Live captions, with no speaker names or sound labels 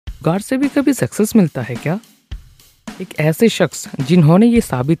जुगाड़ से भी कभी सक्सेस मिलता है क्या? एक ऐसे शख्स जिन्होंने ये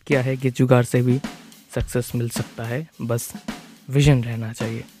साबित किया है कि जुगाड़ से भी सक्सेस मिल सकता है, बस विजन रहना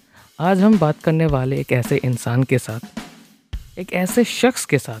चाहिए। आज हम बात करने वाले एक ऐसे इंसान के साथ, एक ऐसे शख्स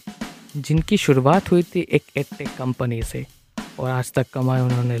के साथ, जिनकी शुरुआत हुई थी एक एडटेक कंपनी से और आज तक कमाए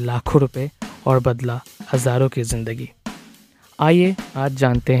उन्होंने लाखों रुपए और बदला हज़ारों की ज़िंदगी। आइए आज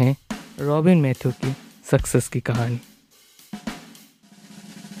जानते हैं रॉबिन मैथ्यू की सक्सेस की कहानी।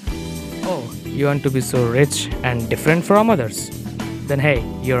 Oh, you want to be so rich and different from others? Then hey,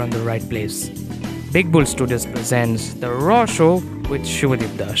 you're on the right place. Big Bull Studios presents The Raw Show with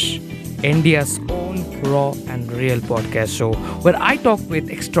Shubhadeep Dash, India's own raw and real podcast show where I talk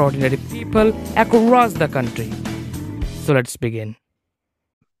with extraordinary people across the country. So let's begin.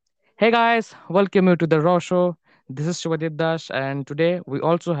 Hey guys, welcome you to The Raw Show. This is Shubhadeep Dash, and today we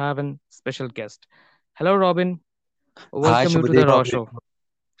also have a special guest. Hello, Robin. Hi, Welcome you to The Shubhadeep. Raw Show.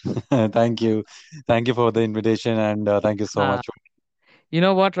 Thank you. Thank you for the invitation and thank you so Uh, much. You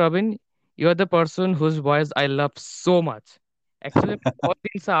know what, Robin? You're the person whose voice I love so much. Actually बहुत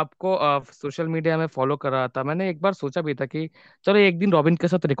दिन से आपको social media में follow कर रहा था। मैंने एक बार सोचा भी था कि चलो एक दिन रॉबिन के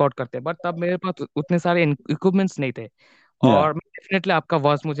साथ रिकॉर्ड करते हैं, बट तब मेरे पास उतने सारे इक्विपमेंट्स नहीं थे। Yeah. और डेफिनेटली आपका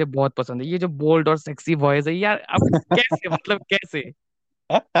वॉइस मुझे बहुत पसंद है। ये जो बोल्ड और सेक्सी वॉइस है यार, आप कैसे मतलब कैसे?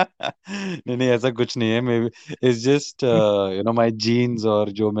 नहीं नहीं ऐसा कुछ नहीं है। May be it's just my jeans और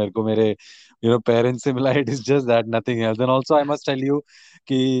जो मेरे को मेरे पेरेंट्स से मिला। It is just that, nothing else. And also I must tell you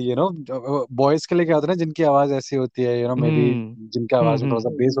कि बॉयज के लिए क्या होता है ना, जिनकी आवाज ऐसी होती है, मे बी हम्म जिनके आवाज में थोड़ा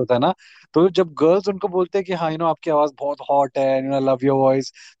सा बेस होता है ना, तो जब गर्ल्स उनको बोलते हैं कि हाँ आपकी आवाज बहुत हॉट है, लव योर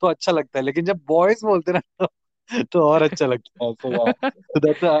वॉइस, तो अच्छा लगता है। लेकिन जब बॉयज बोलते हैं ना तो और अच्छा लगता है। So yeah,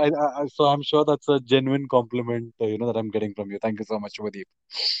 so so I'm sure that's a genuine compliment, that I'm getting from you. Thank you so much, Shubhadeep.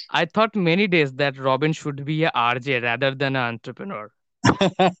 I thought many days that Robin should be a RJ rather than an entrepreneur.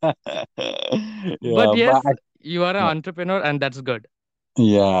 But Yeah, but yes, you are an entrepreneur and that's good.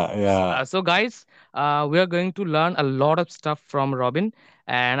 yeah, yeah, So, guys, we are going to learn a lot of stuff from Robin,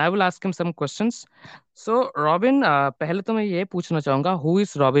 and I will ask him some questions. So, Robin, पहले तो मैं ये पूछना चाहूँगा, who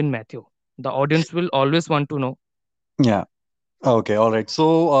is Robin Matthew? The audience will always want to know. yeah. Okay, all right. So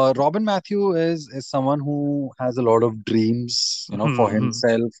Robin Matthew is someone who has a lot of dreams, for Hmm.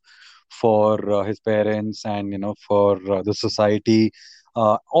 himself, for his parents, and for the society.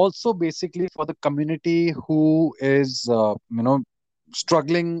 Also, basically for the community who is,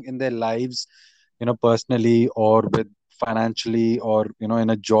 struggling in their lives, personally or with financially or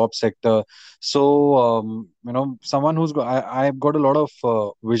in a job sector. So someone I've got a lot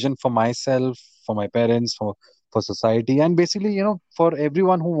of vision for myself, for my parents, for society, and basically for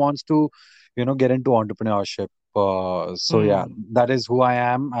everyone who wants to get into entrepreneurship. So yeah, Hmm. that is who I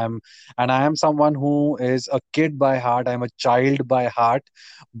am. I am someone who is a kid by heart. I'm a child by heart,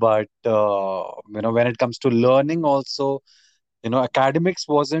 but when it comes to learning also, academics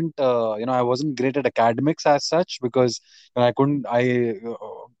wasn't I wasn't great at academics as such, because I couldn't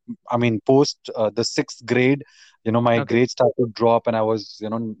I mean post the sixth grade, my Okay. grades started to drop, and I was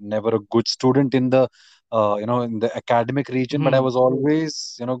never a good student in the in the academic region, but I Hmm. was always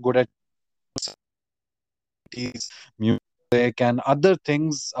good at activities, music, and other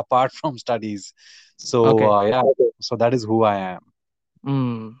things apart from studies. So Okay. yeah, so that is who I am.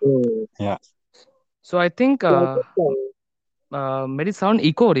 Hmm. Yeah. So I think मेरी sound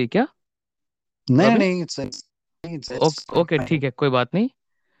echo हो रही है क्या, नहीं robin? नहीं it's okay, ठीक है, कोई बात नहीं। Hmm.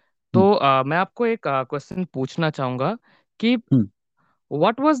 तो मैं आपको एक क्वेश्चन पूछना चाहूंगा कि Hmm.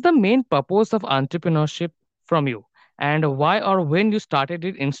 what was the main purpose of entrepreneurship from you, and why or when you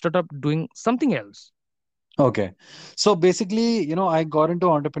started it instead of doing something else? Okay. So basically, I got into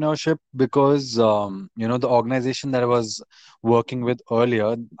entrepreneurship because, the organization that I was working with earlier,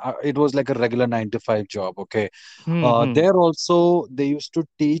 it was like a regular 9 to 5 job. Okay. Hmm. There also, they used to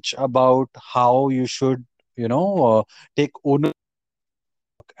teach about how you should, take ownership,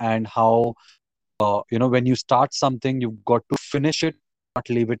 and how, when you start something, you've got to finish it, not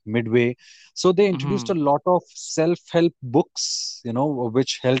leave it midway. So they introduced a Hmm. lot of self-help books,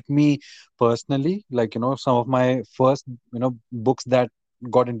 which helped me personally. Like, some of my first, books that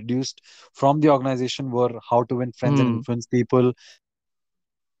got introduced from the organization were How to Win Friends and Hmm. Influence People,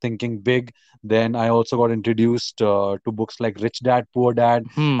 Thinking Big. Then I also got introduced to books like Rich Dad, Poor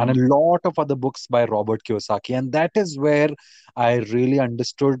Dad, and a Hmm. lot of other books by Robert Kiyosaki. And that is where I really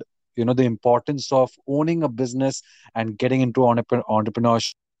understood, the importance of owning a business and getting into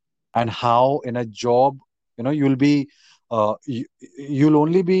entrepreneurship, and how in a job, you'll be, you'll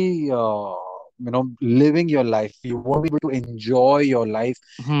only be, living your life. You won't be able to enjoy your life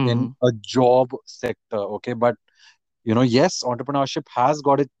in Hmm. a job sector. Okay, but yes, entrepreneurship has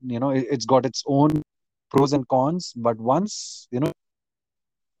got it, it's got its own pros and cons, but once,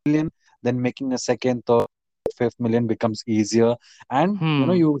 million, then making a second, third, fifth million becomes easier, and Hmm.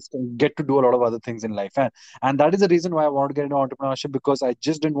 get to do a lot of other things in life, and that is the reason why I want to get into entrepreneurship, because I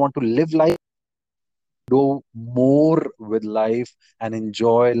just didn't want to live life, do more with life and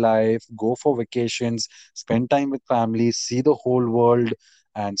enjoy life, go for vacations, spend time with family, see the whole world,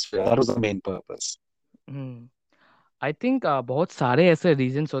 and so yeah, that was the main purpose. Hmm. I think बहुत सारे ऐसे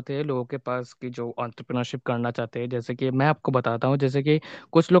reasons होते हैं लोगों के पास कि जो entrepreneurship करना चाहते हैं। जैसे कि मैं आपको बताता हूँ, जैसे कि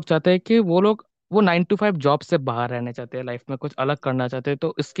कुछ लोग चाहते हैं कि वो 9 to 5 जॉब से बाहर रहने चाहते हैं, लाइफ में कुछ अलग करना चाहते हैं,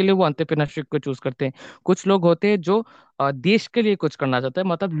 तो इसके लिए वो एंटरप्रेन्योरशिप को चूज करते हैं। कुछ लोग होते हैं जो देश के लिए कुछ करना चाहते हैं,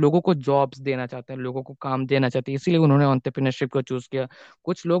 मतलब लोगों को जॉब्स देना चाहते हैं, लोगों को काम देना चाहते हैं, इसीलिए उन्होंने एंटरप्रेन्योरशिप को चूज किया।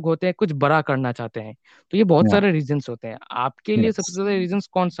 कुछ लोग होते हैं कुछ बड़ा करना चाहते हैं। तो ये बहुत Yeah. सारे रीजंस होते हैं। आपके लिए सबसे Yes. ज्यादा रीजंस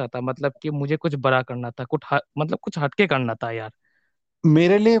कौन सा था, मतलब कि मुझे कुछ बड़ा करना था, मतलब कुछ हटके करना था यार।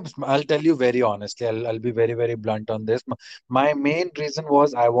 मेरे लिए, I'll tell you very honestly, I'll be very, very blunt on this. My main reason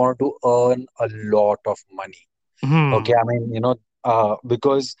was I wanted to earn a lot of money. Okay, hmm. I mean,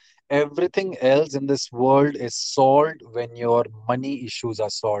 because everything else in this world is solved when your money issues are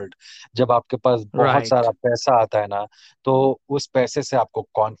solved. जब आपके पास बहुत right. सारा पैसा आता है ना, तो उस पैसे से आपको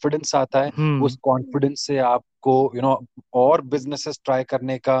कॉन्फिडेंस आता है, उस हम्म। कॉन्फिडेंस से आपको और बिजनेसेस ट्राई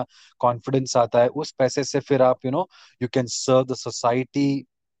करने का कॉन्फिडेंस आता है, उस पैसे से फिर आप you can serve the society,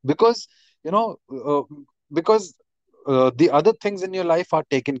 because you know uh, because the other things in your life are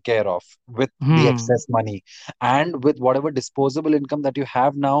taken care of with the hmm. excess money, and with whatever disposable income that you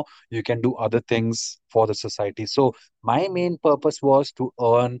have now, you can do other things for the society. So my main purpose was to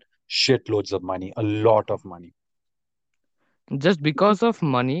earn shitloads of money, a lot of money. Just because of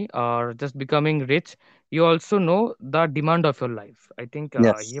money और just becoming rich, you also know the demand of your life. I think ये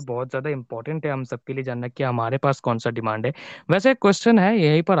Yes. बहुत ज्यादा important है हम सबके लिए जानना कि हमारे पास कौन सा डिमांड है। वैसे क्वेश्चन है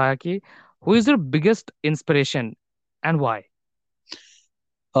यहीं पर आया कि who is your biggest inspiration and why.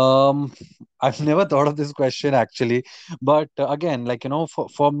 Um, I've never thought of this question actually, but again, like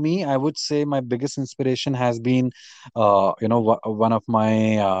for me, I would say my biggest inspiration has been, one of my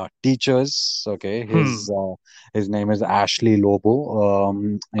teachers. Okay, hmm. his name is Ashley Lobo.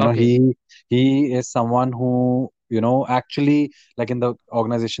 ओके। He is someone who actually, like in the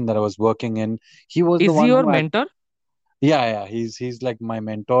organization that I was working in, he was the is he one your who. Mentor? Yeah, he's like my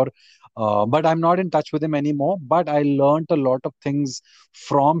mentor. But I'm not in touch with him anymore. But I learned a lot of things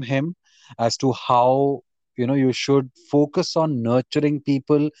from him as to how you should focus on nurturing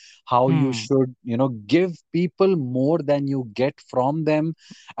people, how you hmm. should give people more than you get from them,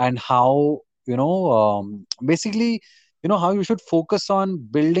 and how basically how you should focus on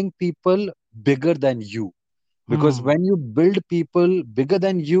building people bigger than you, because hmm. when you build people bigger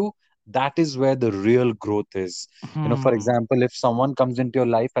than you, that is where the real growth is. For hmm. example, if someone comes into your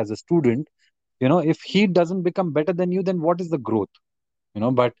life as a student, if he doesn't become better than you, then what is the growth?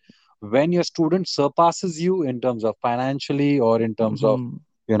 But when your student surpasses you in terms of financially or in terms of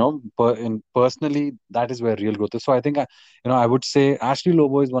hmm. personally, that is where real growth is. So I think I would say Ashley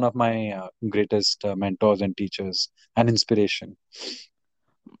Lobo is one of my greatest mentors and teachers and inspiration.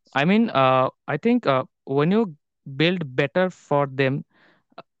 I mean, I think when you build better for them,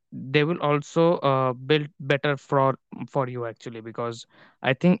 they will also build better for you actually, because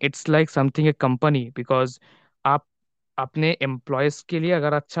I think it's like something a company, because आप अपने employees के लिए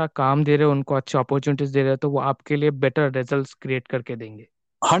अगर अच्छा काम दे रहे हो, उनको अच्छी अपॉर्चुनिटीज दे रहे हो, तो वो आपके लिए बेटर रिजल्ट्स क्रिएट करके देंगे।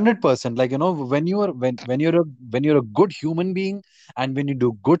 100%, like when you are when you're a good human being, and when you do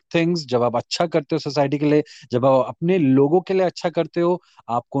good things, जब आप अच्छा करते हो सोसाइटी के लिए, जब आप अपने लोगों के लिए अच्छा करते हो,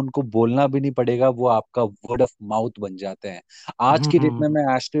 आपको उनको बोलना भी नहीं पड़ेगा, वो आपका वर्ड ऑफ माउथ बन जाते हैं। आज की डेट में हम्म।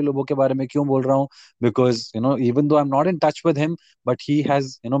 मैं एशले लोबो के बारे में क्यों बोल रहा हूँ? Because even though I am not in touch with him, but he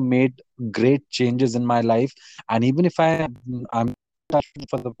has made great changes in my life, and even if I'm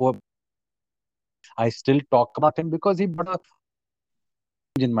for the poor, I still talk about him because he brought a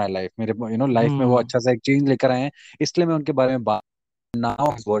in my life, मेरे life में वो हम्म। अच्छा सा एक change लेकर आए हैं, इसलिए मैं उनके बारे में बात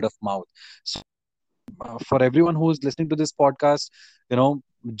now word of mouth. So for everyone who is listening to this podcast,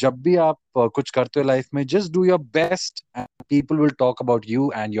 जब भी आप कुछ करते हो लाइफ में, just do your best and people will talk about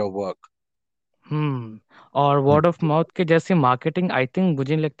you and your work. Hmm. और वर्ड ऑफ माउथ के जैसे मार्केटिंग, आई थिंक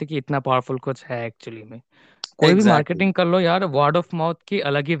मुझे नहीं लगता कि इतना पावरफुल कुछ है एक्चुअली में। कोई भी एग्जैक्टली, मार्केटिंग कर लो यार, वर्ड ऑफ माउथ की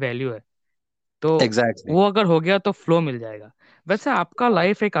अलग ही वैल्यू है। तो एग्जैक्टली। वो अगर हो गया तो फ्लो मिल जाएगा। वैसे आपका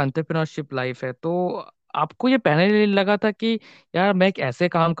लाइफ एक एंटरप्रेन्योरशिप लाइफ है, तो आपको ये पहले लगा था कि यार मैं एक ऐसे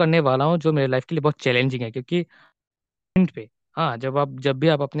काम करने वाला हूँ जो मेरे लाइफ के लिए बहुत चैलेंजिंग है? क्योंकि एंड पे, हाँ, जब भी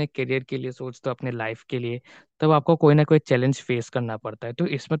आप अपने करियर के लिए सोचते हो, अपने लाइफ के लिए, तब आपको कोई ना कोई चैलेंज फेस करना पड़ता है। तो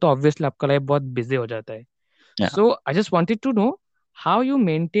इसमें तो ऑब्वियसली आपका लाइफ बहुत बिजी हो जाता है। Yeah. So I just wanted to know how you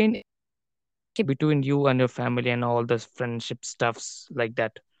maintain between you and your family and all this friendship stuffs like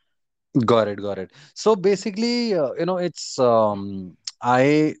that. Got it, got it. So basically, it's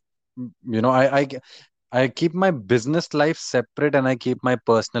I, I keep my business life separate and I keep my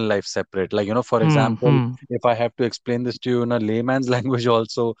personal life separate. Like, for Hmm. example, Hmm. if I have to explain this to you in a layman's language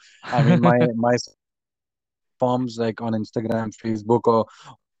also, I mean, my platforms like on Instagram, Facebook, or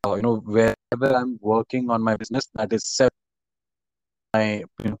wherever I'm working on my business, that is separate. My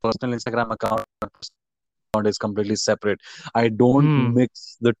personal Instagram account is completely separate. I don't Hmm.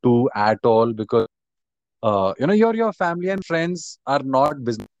 mix the two at all because your family and friends are not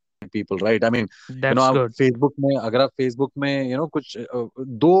business people, right? I mean, That's आप good. Facebook में अगर आप Facebook में कुछ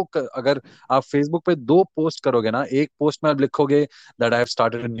अगर आप Facebook पे दो पोस्ट करोगे ना, एक पोस्ट में आप लिखोगे that I have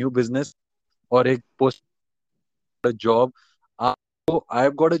started a new business, और एक पोस्ट जॉब, आपको I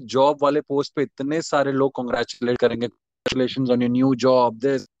have got a job वाले पोस्ट पे इतने सारे लोग कांग्रेचुलेट करेंगे, congratulations on your new job,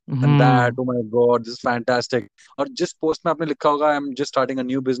 this and that, Hmm. Oh my God this fantastic. और जिस पोस्ट में आपने लिखा होगा I am just starting a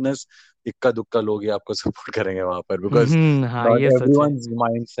new business, इक्का दुक्का लोग ही आपको सपोर्ट करेंगे वहां पर, बिकॉज हाँ, नॉट ये सच है। Everyone's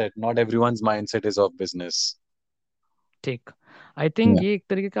mindset not everyone's mindset is of business. ठीक। आई थिंक ये एक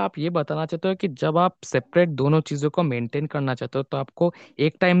तरीके का आप ये बताना चाहते हो कि जब आप सेपरेट दोनों चीज़ों को मेंटेन करना चाहते हो तो आपको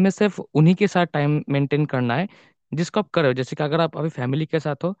एक टाइम में सिर्फ उन्हीं के साथ टाइम मेंटेन करना है जिसको आप कर रहे हो। जैसे कि अगर आप अभी फैमिली के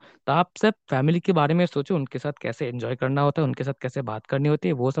साथ हो तो आप सिर्फ फैमिली के बारे में सोचो, उनके साथ कैसे एंजॉय करना होता है, उनके साथ कैसे बात करनी होती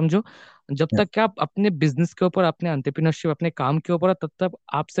है वो समझो। जब तक कि आप अपने बिजनेस के ऊपर, अपने एंटरप्रेन्योरशिप, अपने काम के ऊपर हो, तब तक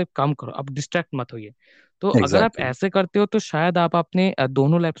आप सिर्फ काम करो, आप डिस्ट्रैक्ट मत होइए। तो अगर आप एग्जैक्टली। ऐसे करते हो तो शायद आप अपने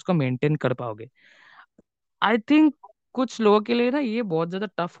दोनों लाइफ्स को मेंटेन कर पाओगे। आई थिंक कुछ लोगों के लिए ना ये बहुत ज्यादा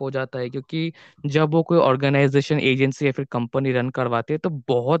टफ हो जाता है, क्योंकि जब वो कोई ऑर्गेनाइजेशन, एजेंसी या फिर कंपनी रन करवाते हैं तो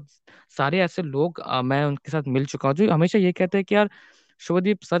बहुत सारे ऐसे लोग मैं उनके साथ मिल चुका हूँ जो हमेशा ये कहते हैं कि यार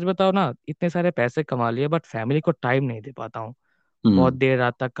शुभदीप, सच बताओ ना, इतने सारे पैसे कमा लिए बट फैमिली को टाइम नहीं दे पाता हूँ, बहुत हम्म। देर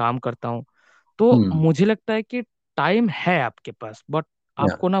रात तक काम करता हूँ। तो हम्म। मुझे लगता है कि टाइम है आपके पास, बट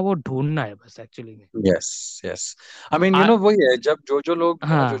आपको ना वो ढूंढना है बस एक्चुअली में। Yes, yes. आई मीन आ, वही है, जब जो लोग जो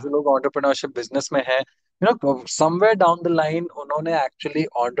हाँ। लोग एंटरप्रेन्योरशिप बिजनेस में है, समवेयर डाउन द लाइन उन्होंने एक्चुअली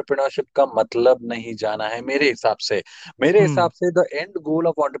एंटरप्रेन्योरशिप का मतलब नहीं जाना है मेरे हिसाब से। मेरे हम्म। हिसाब से the end goal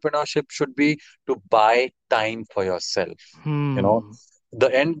of entrepreneurship should be to by time for yourself. You know hmm. the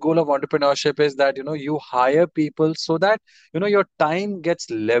end goal of entrepreneurship is that you hire people so that your time gets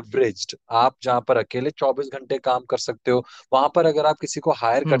leveraged। आप जहां पर अकेले 24 घंटे काम कर सकते हो, वहां पर अगर आप किसी को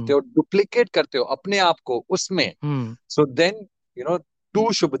हायर करते हम्म। हो, डुप्लीकेट करते हो अपने आप को उसमें, हम्म। so then two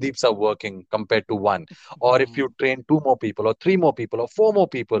Shubhadeeps are working compared to one, or if hmm. you train two more people or three more people or four more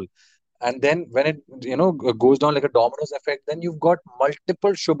people, and then when it goes down like a dominoes effect, then you've got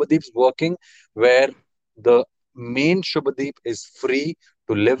multiple Shubhadeeps working, where the main Shubhadeep is free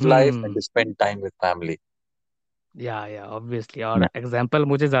to live life and to hmm. spend time with family। या obviously, और Yeah. Example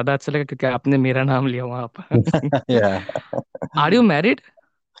मुझे ज्यादा अच्छा लगा क्योंकि आपने मेरा नाम लिया वहां पर। Yeah। Are you married?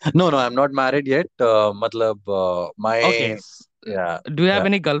 No, no, I'm not married yet, matlab, okay. my, yeah, do you have yeah,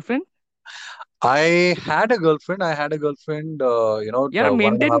 any girlfriend? I had a girlfriend, यार one and a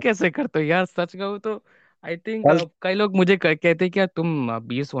maintain half. कैसे करते हो यार, सच कहूँ तो आई थिंक I'll कई लोग मुझे कहते हैं कि यार तुम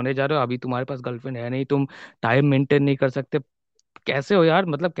 20 होने जा रहे हो, अभी तुम्हारे पास गर्लफ्रेंड है नहीं, तुम टाइम मेंटेन नहीं कर सकते, कैसे हो यार,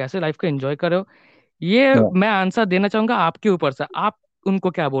 मतलब कैसे लाइफ को एंजॉय करो। ये yeah. मैं आंसर देना चाहूंगा आपके ऊपर से, आप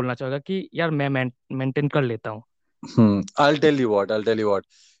उनको क्या बोलना चाहोगे कि यार मैं मेंटेन कर लेता हूँ? I'll tell you what. I'll tell you what.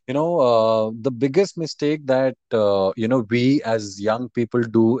 The biggest mistake that we as young people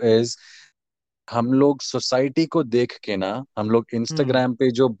do is, हम लोग सोसाइटी को देख के ना, हम लोग हम्म। इंस्टाग्राम पे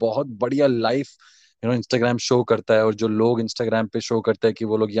जो बहुत बढ़िया लाइफ इंस्टाग्राम शो करता है, और जो लोग इंस्टाग्राम पे शो करते हैं कि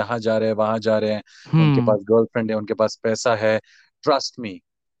वो लोग यहाँ जा रहे हैं, वहां जा रहे हैं, उनके हम्म। पास गर्लफ्रेंड है, उनके पास पैसा है, trust me,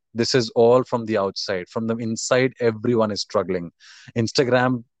 this is all from the outside. From the inside everyone is struggling।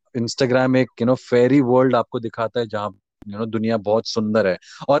 instagram instagram एक फेरी वर्ल्ड आपको दिखाता है, जहाँ दुनिया बहुत सुंदर है,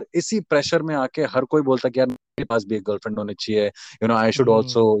 और इसी प्रेशर में आके हर कोई बोलता है कि यार मेरे पास भी एक गर्लफ्रेंड होनी चाहिए, I should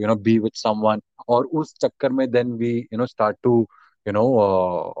also hmm. Be with someone. और उस चक्कर में then we start to be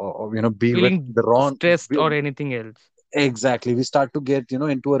with feeling the wrong, stressed और anything else. exactly, we start to get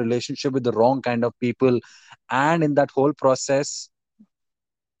into a relationship with the wrong kind of people, and in that whole process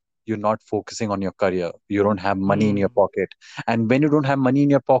you're not focusing on your career, you don't have money in your hmm. pocket, and when you don't have money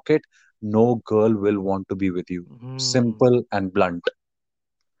in your pocket, no girl will want to be with you, hmm. simple and blunt,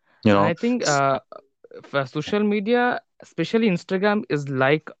 you And know I think social media, especially Instagram, is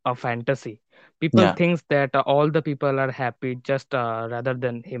like a fantasy. People Yeah. Thinks that all the people are happy just rather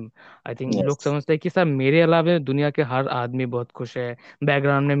than him. I think लोग Yes. समझते हैं कि sir मेरे अलावा दुनिया के हर आदमी बहुत खुश है,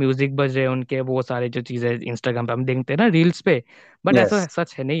 बैकग्राउंड में म्यूजिक बज रहे हैं उनके, वो सारे जो चीजें इंस्टाग्राम पे हम देखते हैं ना रील्स पे। बट ऐसा Yes.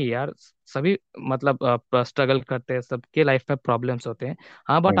 सच है नहीं यार। सभी मतलब स्ट्रगल करते हैं, सबके लाइफ में प्रॉब्लम्स होते हैं।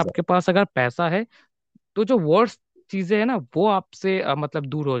 हाँ, बट आपके Exactly. पास अगर पैसा है तो जो वर्स्ट चीजें है ना वो आपसे मतलब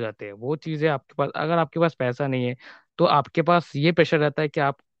दूर हो जाते हैं। वो चीजें आपके पास, अगर आपके पास पैसा नहीं है तो आपके पास ये प्रेशर रहता है कि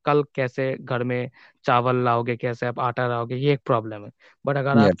आप कल कैसे घर में चावल लाओगे, कैसे आप आटा लाओगे, ये एक प्रॉब्लम है। बट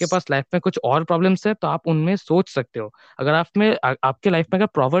अगर आपके Yes. पास लाइफ में कुछ और प्रॉब्लम्स है तो आप उनमें सोच सकते हो। अगर आप में आपके लाइफ में अगर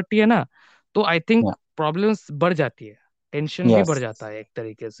प्रॉवर्टी है ना तो आई थिंक Yeah. प्रॉब्लम्स बढ़ जाती है, टेंशन भी बढ़ Yes. जाता है एक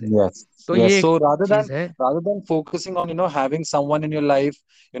तरीके से। Yes. तो Yes. ये एक So चीज है। rather than focusing on, having someone in your life,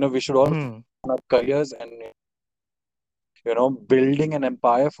 we should all focus hmm. on our careers and, building an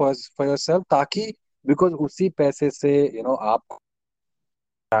empire for yourself, ताकि because उसी पैसे से, आप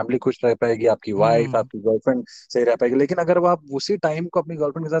फैमिली खुश रह पाएगी, आपकी वाइफ, हम्म। आपकी गर्लफ्रेंड सही रह पाएगी। लेकिन अगर वो आप उसी टाइम को अपनी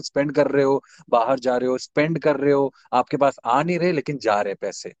गर्लफ्रेंड के साथ स्पेंड कर रहे हो, बाहर जा रहे हो, स्पेंड कर रहे हो, आपके पास आ नहीं रहे लेकिन जा रहे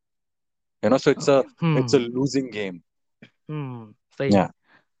पैसे, so okay. It's a hmm. Losing game. सही है।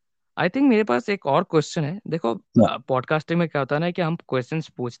 आई थिंक मेरे पास एक और क्वेश्चन है। देखो, या पॉडकास्टिंग में क्या होता है ना कि हम क्वेश्चंस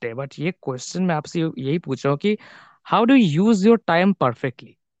पूछते हैं, बट ये क्वेश्चन मैं आपसे यही पूछ रहा हूँ कि how do you use your time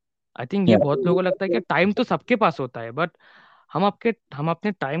perfectly. I think ये बहुत लोगों को लगता है कि टाइम तो सबके पास होता है, बट हम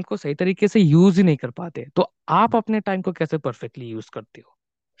अपने टाइम को सही तरीके से यूज ही नहीं कर पाते। तो आप अपने टाइम को कैसे परफेक्टली यूज करते हो?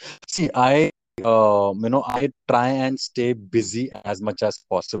 सी आई I try and stay busy as much as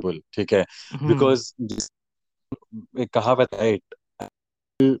possible, ठीक है। हम्म। बिकॉज एक कहावत है,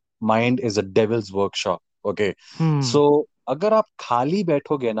 mind is a devils workshop. Okay. हम्म। सो अगर आप खाली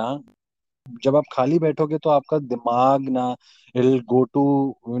बैठोगे ना, जब आप खाली बैठोगे तो आपका दिमाग ना, इल गो टू,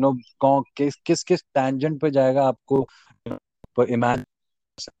 यू नो किस किस किस टैंजेंट पे जाएगा, आपको इमेजिन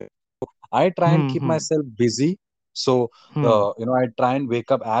सकते हो। I try and hmm. Keep my hmm. Self busy. So hmm. I try and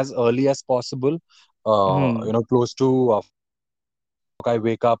wake up as early as possible, hmm. Close to I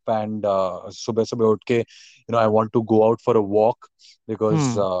wake up and सुबह सुबह उठ के, I want to go out for a walk because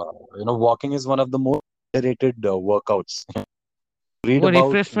hmm. walking is one of the most underrated workouts. Read वो about.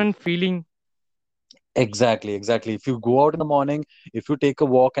 Refreshment feeling. Exactly, exactly. If you go out in the morning, if you take a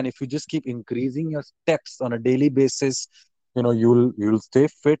walk, and if you just keep increasing your steps on a daily basis, you'll stay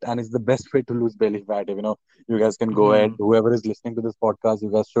fit, and it's the best way to lose belly fat. You guys can go ahead. Hmm. Whoever is listening to this podcast,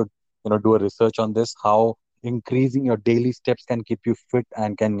 you guys should do a research on this. How increasing your daily steps can keep you fit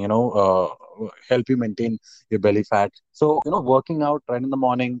and can help you maintain your belly fat. So working out right in the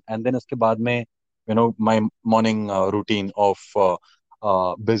morning, and then uske baad mein, my morning routine of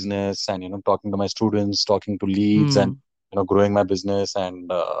business, and talking to my students, talking to leads, and hmm. growing my business,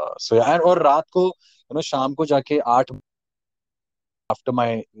 and so yeah. And और रात को शाम को जाके 8, after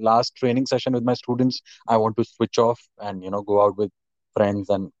my last training session with my students, I want to switch off and go out with friends,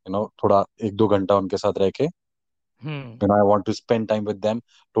 and थोड़ा 1-2 घंटा उनके साथ रह के, हम्म। I want to spend time with them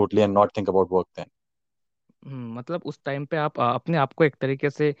totally and not think about work then. मतलब उस time पे आप अपने आप को एक तरीके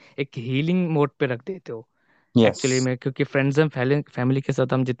से एक हीलिंग मोड पे रख देते हो एक्चुअली Yes. में, क्योंकि फ्रेंड्स एंड फैमिली के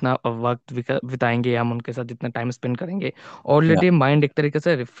साथ हम जितना वक्त बिताएंगे, हम उनके साथ जितना टाइम स्पेंड करेंगे, Yeah. ऑलरेडी माइंड एक तरीके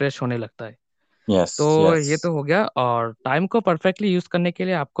से रिफ्रेश होने लगता है। Yes. तो ये Yes. तो हो गया। और टाइम को परफेक्टली यूज करने के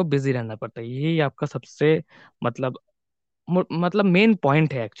लिए आपको बिजी रहना पड़ता है, यही आपका सबसे मतलब मतलब मेन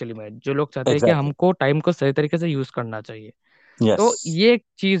पॉइंट है एक्चुअली में। जो लोग चाहते हैं कि Exactly. हमको टाइम को सही तरीके से यूज करना चाहिए। तो Yes. ये एक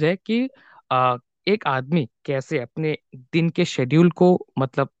चीज है कि आ, एक आदमी कैसे अपने दिन के शेड्यूल को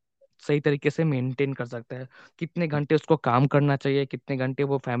मतलब सही तरीके से मेंटेन कर सकता है। कितने घंटे उसको काम करना चाहिए, कितने घंटे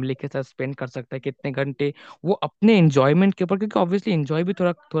वो फैमिली के साथ स्पेंड कर सकता है, कितने घंटे वो अपने एंजॉयमेंट के ऊपर, क्योंकि ऑब्वियसली एंजॉय भी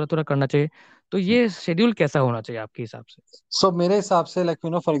थोड़ा थोड़ा थोड़ा करना चाहिए। तो ये शेड्यूल कैसा होना चाहिए आपके हिसाब से? So मेरे हिसाब से, like,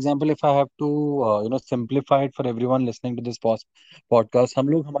 for example, if I have to simplify it for everyone listening to this podcast, हम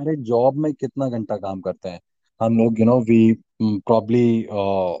लोग हमारे जॉब में कितना घंटा काम करते हैं? हम लोग, we probably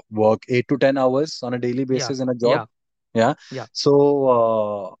work 8 to 10 hours on a daily या basis in a job. या Yeah. या So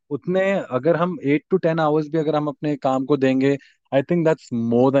उतने अगर हम 8 to 10 hours भी अगर हम अपने काम को देंगे, I think that's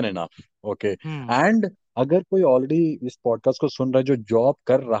more than enough. Okay. Hmm. And अगर कोई ऑलरेडी इस पॉडकास्ट को सुन रहा है जो जॉब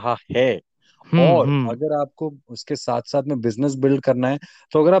कर रहा है, हम्म। और हम्म। अगर आपको उसके साथ साथ में बिजनेस बिल्ड करना है,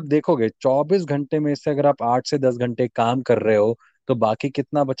 तो अगर आप देखोगे 24 घंटे में से अगर आप 8 से 10 घंटे काम कर रहे हो, तो बाकी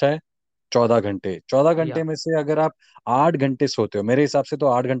कितना बचा है? 14 घंटे। चौदह या घंटे में से अगर आप 8 घंटे सोते हो, मेरे हिसाब से तो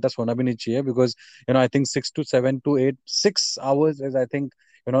 8 घंटा सोना भी नहीं चाहिए, because I think 6 to 7 to 8, 6 hours is, I think,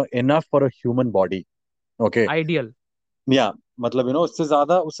 enough for a human body. Okay. Ideal. या मतलब उससे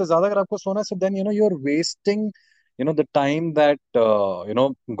ज्यादा अगर आपको सोना है, so then you are wasting the time that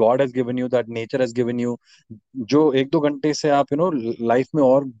God has given you, that nature has given you, जो 1-2 घंटे से आप लाइफ में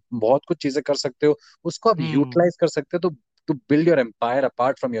और बहुत कुछ चीजें कर सकते हो, उसको आप हम्म यूटिलाइज कर सकते हो, तो to build your empire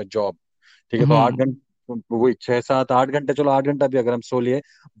apart from your job. ठीक है, तो आठ हम्म घंटे वही 6-7-8 घंटे, चलो 8 घंटा भी अगर हम सो लिए,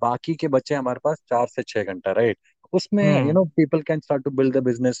 बाकी के बच्चे हमारे पास 4 से 6 घंटा, राइट? उसमें hmm people can start to build the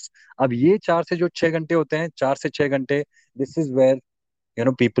business. अब ये 4 से जो 6 घंटे होते हैं, 4 से 6 घंटे, this is where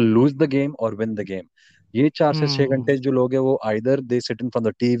people lose the game और विन द गेम। ये 4 से 6 घंटे हम्म जो लोग हैं, वो either they sit in from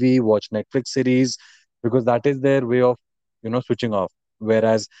the TV, watch Netflix series, because that is their way of switching off,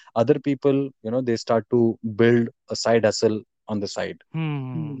 whereas other people, they start to build a side hustle on the side.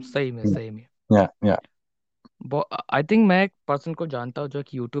 सही में, Hmm. सही में। Yeah, yeah. आई think मैं एक person को जानता हूँ जो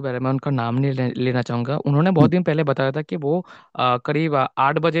कि यूट्यूबर है, मैं उनका नाम नहीं लेना चाहूंगा। उन्होंने Hmm. बहुत दिन पहले बताया था कि वो करीब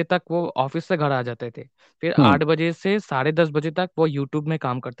 8 बजे तक वो ऑफिस से घर आ जाते थे। फिर Hmm. 8 बजे से 10:30 बजे तक वो यूट्यूब में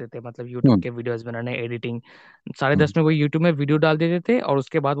काम करते थे, मतलब यूट्यूब Hmm. के वीडियोस बनाने, एडिटिंग। 10:30 Hmm. में वो यूट्यूब में वीडियो डाल देते थे, और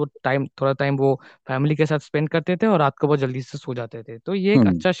उसके बाद वो थोड़ा टाइम वो फैमिली के साथ स्पेंड करते थे, और रात को वो जल्दी से सो जाते थे। तो ये एक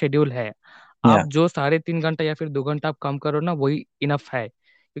Hmm. अच्छा शेड्यूल है। आप Yeah. जो 3.5 घंटा या फिर 2 घंटा आप काम करो ना, वही इनफ है,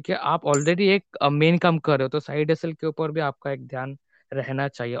 क्योंकि आप ऑलरेडी एक मेन काम कर रहे हो, तो साइड हसल के ऊपर भी आपका एक ध्यान रहना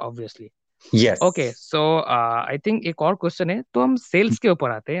चाहिए obviously. Okay, Yes. So I think एक और क्वेश्चन है, तो हम सेल्स के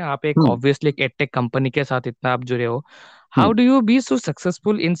ऊपर आते हैं। आप एक Hmm. ऑब्वियसली एक एडटेक कंपनी के साथ इतना आप जुड़े हो। How Hmm. Do you be so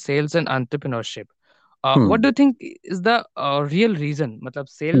successful in sales and entrepreneurship? What Hmm. Do think is the real reason, मतलब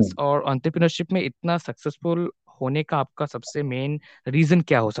सेल्स Hmm. और एंटरप्रेन्योरशिप में इतना सक्सेसफुल होने का आपका सबसे मेन रीजन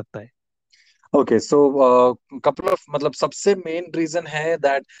क्या हो सकता है? Okay, so couple of मतलब सबसे मेन रीजन है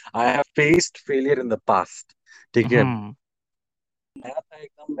that I have faced failure in the past. ठीक है, हम्म नया था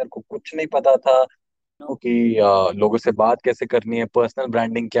एकदम, मेरे को कुछ नहीं पता था कि लोगों से बात कैसे करनी है, पर्सनल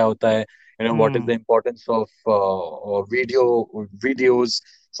ब्रांडिंग क्या होता है, what is the hmm importance of videos.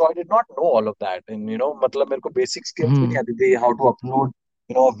 So I did not know all of that, and मतलब मेरे को बेसिक स्किल्स भी नहीं हम्म आती थी, how to upload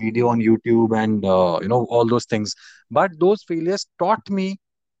video on YouTube and all those things. But those failures taught me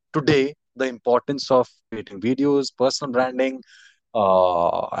today the importance of creating videos, personal branding,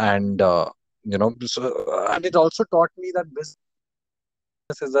 and so, and it also taught me that business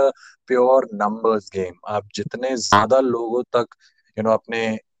is a pure numbers game. आप जितने ज्यादा लोगों तक अपने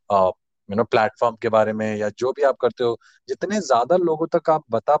platform के बारे में या जो भी आप करते हो, जितने ज्यादा लोगों तक आप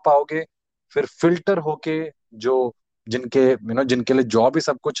बता पाओगे, फिर फिल्टर होके जो जिनके लिए जॉब ही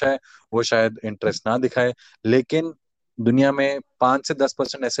सब कुछ है, वो शायद इंटरेस्ट ना दिखाए, लेकिन दुनिया में 5 से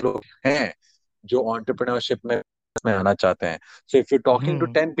 10% ऐसे लोग हैं जो एंटरप्रेन्योरशिप में आना चाहते हैं। So if you talking to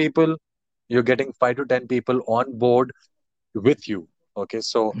hmm 10 people, you're getting 5 to 10 people on board with you. Okay,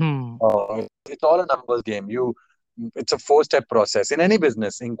 so hmm it's all a numbers game. It's a four-step process in any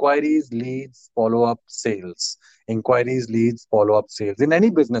business: inquiries, leads, follow-up, sales. Inquiries, leads, follow-up, sales. In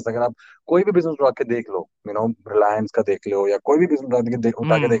any business, अगर आप कोई भी business उठा के देख लो, रिलायंस का देख लो या कोई भी बिजनेस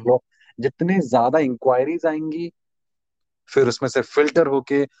उठा के देख हम्म लो, जितने ज्यादा इंक्वायरीज आएंगी, फिर उसमें से फिल्टर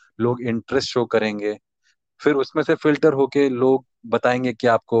होके लोग इंटरेस्ट शो करेंगे, फिर उसमें से फिल्टर होके लोग बताएंगे कि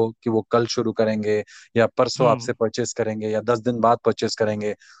आपको कि वो कल शुरू करेंगे या परसों आपसे हम्म परचेस करेंगे या 10 दिन बाद परचेस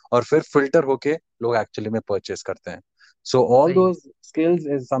करेंगे, और फिर फिल्टर होके लोग एक्चुअली में परचेस करते हैं। सो ऑल सही में। Those skills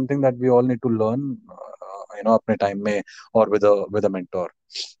is something that we all need to learn अपने टाइम में, और with a mentor.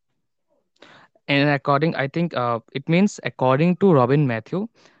 And according, I think it means according to Robin Matthew,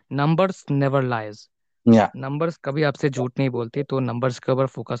 numbers never lies. या नंबर्स कभी आपसे झूठ नहीं बोलते, तो नंबर्स के ऊपर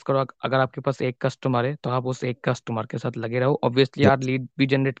फोकस करो। अगर आपके पास एक कस्टमर है, तो आप उस एक कस्टमर के साथ लगे रहो। ऑब्वियसली यार, लीड भी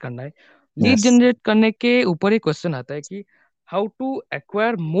जनरेट करना है। लीड यस, जनरेट करने के ऊपर एक क्वेश्चन आता है कि how to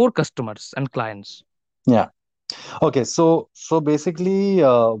acquire more customers and clients. या Okay, so basically,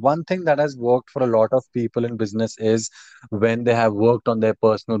 one thing that has worked for a lot of people in business is when they have worked on their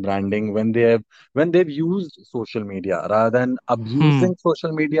personal branding, when they've used social media rather than hmm abusing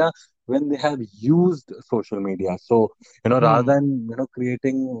social media, when they have used social media. So, rather hmm than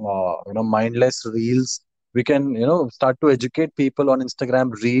creating mindless reels, we can start to educate people on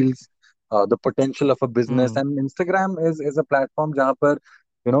Instagram reels, the potential of a business. Hmm And Instagram is a platform जहाँ पर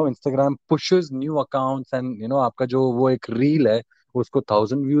Instagram pushes new accounts, and आपका जो वो एक reel है, उसको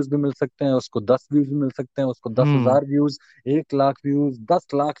 1000 views भी मिल सकते हैं, उसको 10 व्यूज भी मिल सकते हैं, उसको दस हम्म हजार views 1 lakh views, 10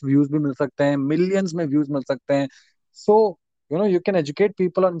 lakh views भी मिल सकते हैं, मिलियंस में व्यूज मिल सकते हैं। So you can educate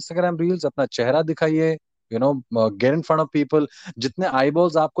people on Instagram reels, अपना चेहरा दिखाइए, get in front of people. जितने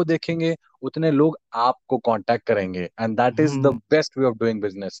आईबॉल्स आपको देखेंगे, उतने लोग आपको कांटेक्ट करेंगे, and that is the hmm best way of doing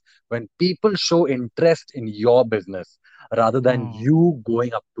business, when people show interest in your business rather than hmm you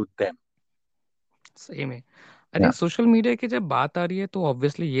going up to them. सही में। आई Yeah. Think social media की जब बात आ रही है, तो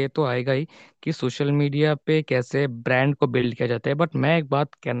ऑब्वियसली ये तो आएगा ही कि सोशल मीडिया पे कैसे ब्रांड को बिल्ड किया जाता है। बट मैं एक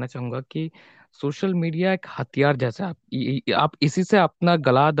बात कहना चाहूंगा कि सोशल मीडिया एक हथियार जैसा है। आप इसी से अपना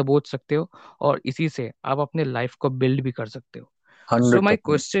गला दबोच सकते हो, और इसी से आप अपने लाइफ को बिल्ड भी कर सकते हो। So hundred my percent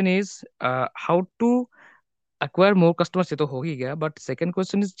question is, how to acquire more customers, ये तो हो ही गया, बट सेकंड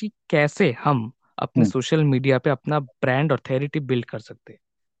क्वेश्चन इज कि कैसे हम अपने हम्म सोशल मीडिया पे अपना ब्रांड ऑथोरिटी बिल्ड कर सकते हैं।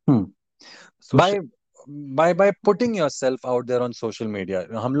 हम्म social. Bye by putting yourself out there on social media.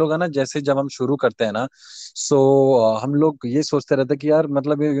 हम लोग है ना, जैसे जब हम शुरू करते हैं ना, सो हम लोग ये सोचते रहते हैं कि यार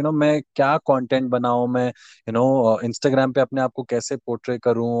मतलब मैं क्या कंटेंट बनाऊं, मैं इंस्टाग्राम पे अपने आप को कैसे पोर्ट्रे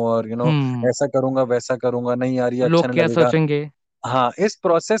करूं, और हम्म। ऐसा करूंगा वैसा करूंगा, नहीं यार ये अच्छा लोग नहीं क्या लगेगा। सोचेंगे। हाँ, इस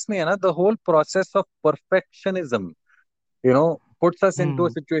प्रोसेस में है ना, the whole process of perfectionism puts us into a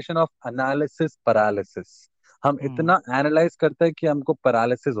hmm. situation of analysis paralysis। हम हम्म। इतना एनालाइज करते हैं कि हमको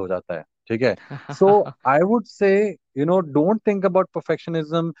पैरालिसिस हो जाता है। ठीक है। So I would say don't think about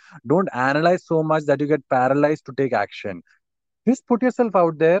perfectionism, don't analyse so much that you get paralyse to take action. Just put yourself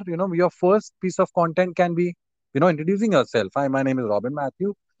out there. Your first piece of content can be introducing yourself. Hi, my name is Robin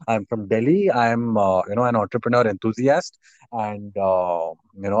Matthew. I'm from Delhi. I'm an entrepreneur enthusiast, and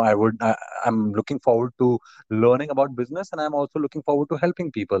I'm looking forward to learning about business, and I'm also looking forward to helping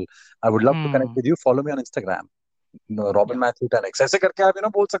people. I would love to connect hmm. with you. Follow me on Instagram, Robin Matthew 10x. ऐसे करके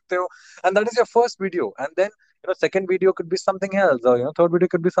आप बोल सकते हो, and that is your first video. And then second video could be something else, or third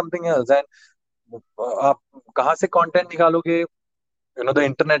video could be something else. And आप कहाँ से content निकालोगे? The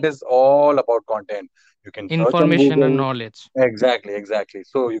internet is all about content. You can search on information and Google. Knowledge. Exactly.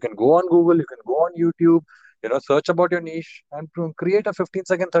 So you can go on Google, you can go on YouTube, search about your niche and to create a 15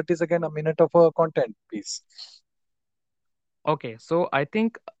 second, 30 second, a minute of a content piece. Okay, so I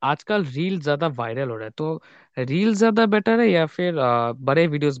think आजकल reel ज्यादा viral हो रहा है, तो reel ज्यादा better है या फिर बड़े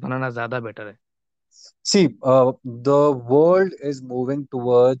वीडियोस बनाना ज्यादा बेटर है। See, the world is moving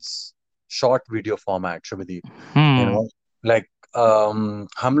towards short video format, Shubhadeep. You hmm. know, like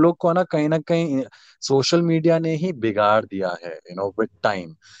हम लोग को ना कहीं सोशल मीडिया ने ही बिगाड़ दिया है, with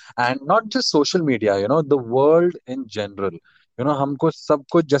time. And not just social media, the world in general. हमको सब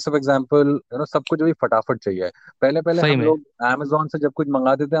कुछ, जैसे फॉर एग्जांपल सब कुछ अभी फटाफट चाहिए। पहले पहले सही हम में। लोग अमेजोन से जब कुछ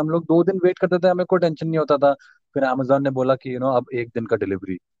मंगाते थे, हम लोग 2 दिन वेट करते थे, हमें कोई टेंशन नहीं होता था। फिर अमेजोन ने बोला कि अब 1 दिन का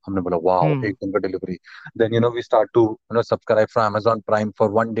डिलीवरी। हमने बोला वाओ, हम्म। 1 दिन का delivery. Then we start to subscribe for Amazon Prime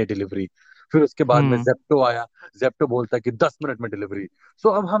for 1 day delivery. फिर उसके बाद में हम्म। जेप्टो आया। जेप्टो बोलता है कि 10 मिनट में डिलीवरी। सो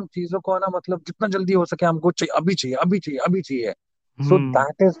अब हम चीजों को ना, मतलब जितना जल्दी हो सके हमको चाहिए, अभी चाहिए, अभी चाहिए, अभी चाहिए। So hmm.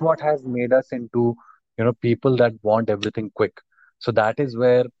 That is what has made us into people that want everything quick. So that is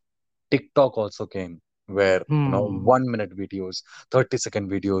where TikTok also came, where hmm. 1 minute videos,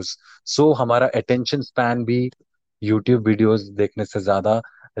 30-second videos. So हमारा attention span भी YouTube videos देखने से ज्यादा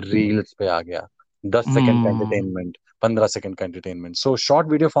reels पे आ गया। 10 second का hmm. Entertainment, 15 second का entertainment. So short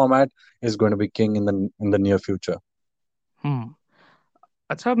video format is going to be king in the near future. Hmm.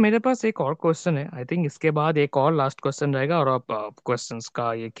 अच्छा, मेरे पास एक और क्वेश्चन है। आई थिंक इसके बाद एक और लास्ट क्वेश्चन रहेगा, और अब क्वेश्चंस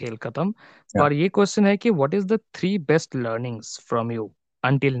का ये खेल खत्म। Yeah, पर ये क्वेश्चन है कि what is the three best learnings from you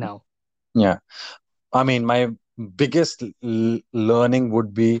until now. yeah. I mean, my biggest learning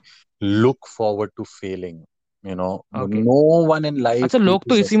would be look forward to failing. Okay. No one in life अच्छा, लोग तो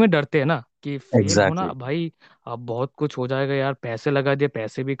teaches इसी us. में डरते हैं ना कि फेल होना Exactly. भाई। अब बहुत कुछ हो जाएगा यार, पैसे लगा दिए,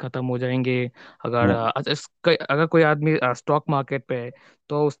 पैसे भी खत्म हो जाएंगे। अगर Yeah. अच्छा, अगर कोई आदमी स्टॉक मार्केट पे है,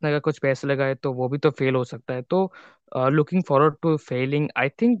 तो उसने अगर कुछ पैसे लगाए तो वो भी तो फेल हो सकता है। तो looking forward to failing, I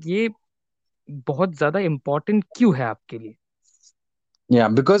think ये बहुत ज्यादा इम्पोर्टेंट क्यों है आपके लिए। Yeah,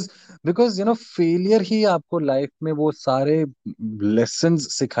 because failure ही आपको लाइफ में वो सारे lessons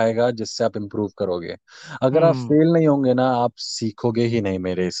सिखाएगा जिससे आप improve करोगे। अगर आप हम्म। फेल नहीं होंगे ना, आप सीखोगे ही नहीं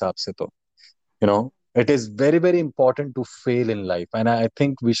मेरे हिसाब से तो। you know it is very very important to fail in life, and I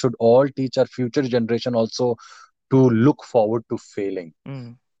think we should all teach our future generation also to look forward to failing.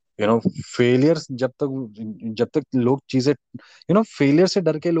 Hmm. You know failure जब तक लोग चीजें failure से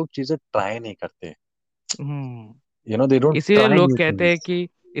डर के लोग चीजें try नहीं करते। हम्म। दे डोंट इसीलिए ट्राई लोग न्यू कहते हैं थिंग्स।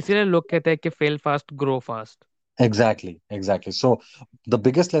 कि इसीलिए लोग कहते हैं कि fail fast grow fast. Exactly. So the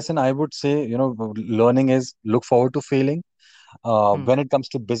biggest lesson I would say, learning is look forward to failing. Hmm. When it comes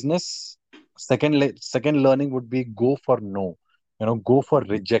to business, second learning would be go for no. Go for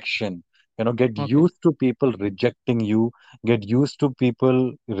rejection. Get okay. used to people rejecting you. Get used to people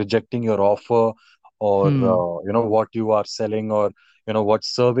rejecting your offer, or hmm. what you are selling, or what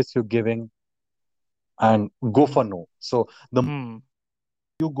service you're giving, and go hmm. for no. So the more hmm.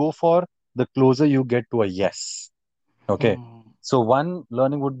 you go for, the closer you get to a yes. Okay. Hmm. So one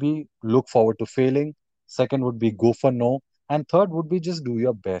learning would be look forward to failing. Second would be go for no. And third would be just do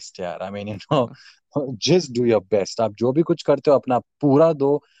your best, यार. I mean, just do your best. आप जो भी कुछ करते हो अपना पूरा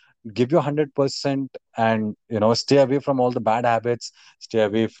दो. give your 100%, and stay away from all the bad habits, stay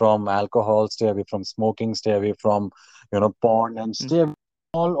away from alcohol, stay away from smoking, stay away from porn, and Mm. stay away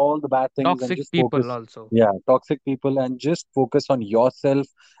from all the bad things, and Toxic just people focus. also. Yeah, toxic people, and just focus on yourself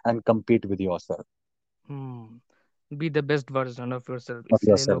and compete with yourself. Hmm. Be the best version of yourself. Of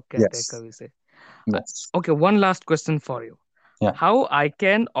इसलिए yourself, लोग कहते हैं yes. कवि से. I- Yes. Okay, one last question for you. Yeah. How I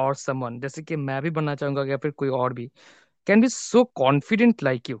can or someone जैसे कि मैं भी बनना चाहूंगा या फिर कोई और भी can be so confident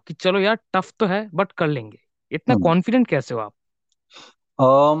like you कि चलो यार टफ तो है बट कर लेंगे. इतना Hmm. कॉन्फिडेंट कैसे हो आप?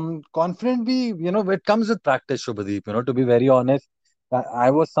 Confident be, it comes with practice, Shubhadeep. To be very honest, I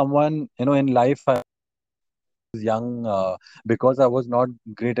was someone, in life, I was young, because I was not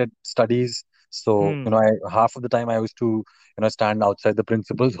great at studies. So, Hmm. half of the time I used to, stand outside the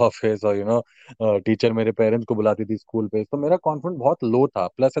principal's office, or, teacher मेरे parents को बुलाती थी school पे. So मेरा confidence बहुत low था.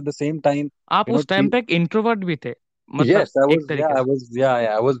 Plus at the same time, आप उस टाइम पे एक इंट्रोवर्ट भी थे, मतलब yes, I एक was, तरीके से.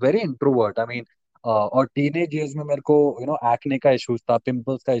 I was very introvert. I mean, और टीनेज years में मेरे को एक्ने का इश्यूज था,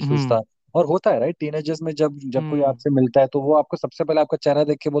 पिंपल्स का इश्यूज हम्म. था. और होता है राइट, टीनेजर्स में जब जब कोई हम्म. आपसे मिलता है तो वो आपको सबसे पहले आपका चेहरा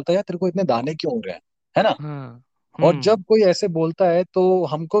देख के बोलता है, यार तेरे को इतने दाने क्यों हो रहे हैं, है ना. हाँ. और हम्म. जब कोई ऐसे बोलता है तो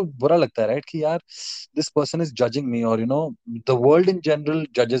हमको बुरा लगता है राइट, कि यार this person is judging me, और द वर्ल्ड इन जनरल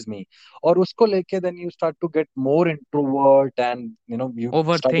जजेस मी. और उसको लेके then you start to get more introvert, and you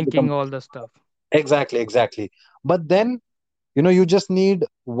over start to become. Thinking all the stuff. Exactly. But then, you just need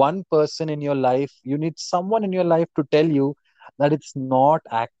one person in your life, you need someone in your life to tell you that it's not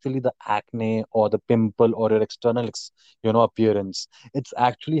actually the acne or the pimple or your external appearance. It's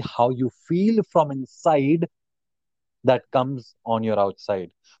actually how you feel from inside that comes on your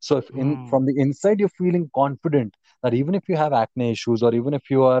outside. So if in hmm. from the inside you're feeling confident that even if you have acne issues, or even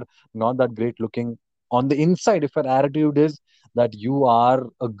if you are not that great looking, on the inside, if your attitude is that you are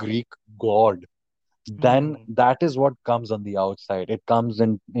a Greek god, then hmm. that is what comes on the outside. It comes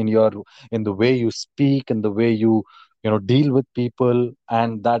in the way you speak, in the way you deal with people,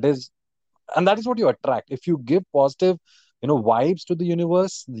 and that is what you attract. If you give positive vibes to the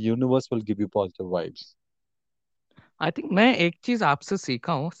universe will give you positive vibes. I think मैं एक चीज आपसे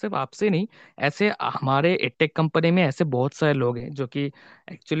सीखा हूँ, सिर्फ आपसे नहीं, ऐसे हमारे टेक कंपनी में ऐसे बहुत सारे लोग हैं जो कि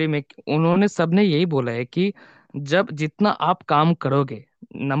एक्चुअली में उन्होंने सबने यही बोला है कि जब जितना आप काम करोगे,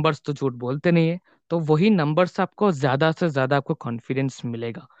 नंबर्स तो झूठ बोलते नहीं है, तो वही नंबर्स आपको ज्यादा से ज्यादा आपको कॉन्फिडेंस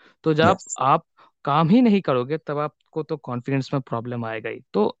मिलेगा. तो जब Yes. आप काम ही नहीं करोगे तब आपको तो कॉन्फिडेंस में प्रॉब्लम आएगा ही.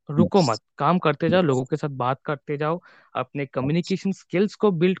 तो रुको Yes. मत, काम करते जाओ, Yes. लोगों के साथ बात करते जाओ, अपने Yes. कम्युनिकेशन स्किल्स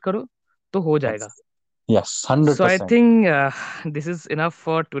को बिल्ड करो, तो हो Yes. जाएगा. Yes. So I 100%. Think this is enough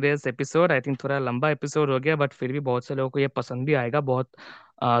for today's episode. I think थोड़ा लंबा एपिसोड हो गया बट फिर भी बहुत से लोगों को ये पसंद भी आएगा. बहुत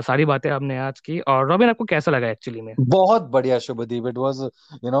सारी बातें आपने आज की. और रॉबिन, आपको कैसा लगा एक्चुअली में? बहुत बढ़िया Shubhdeep. It was,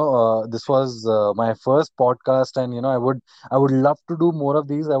 this was my first podcast, and I would love to do more of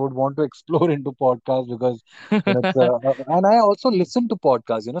these. I would want to explore into podcasts, because and I also listen to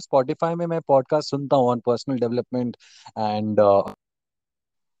podcasts. Spotify में मैं podcast सुनता हूँ on personal development, and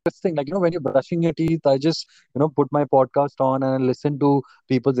thing, like when you're brushing your teeth, I just put my podcast on and I listen to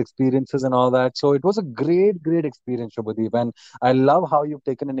people's experiences and all that. So it was a great experience, Shubhadeep, and I love how you've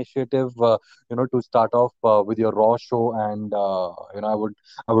taken initiative, to start off with your raw show. And I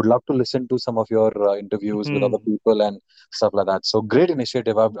would love to listen to some of your interviews with other Hmm. people and stuff like that. So great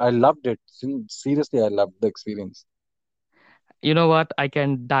initiative. I loved it. Seriously, I loved the experience. You know what? I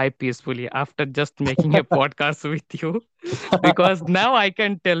can die peacefully after just making a podcast with you because now I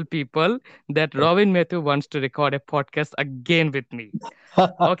can tell people that Robin Matthew wants to record a podcast again with me.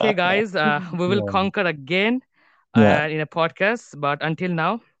 Okay, guys, we will Yeah. conquer again Yeah. in a podcast. But until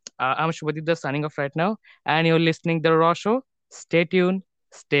now, I'm Shubhadeep Das signing off right now, and you're listening to the Raw Show. Stay tuned,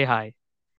 stay high.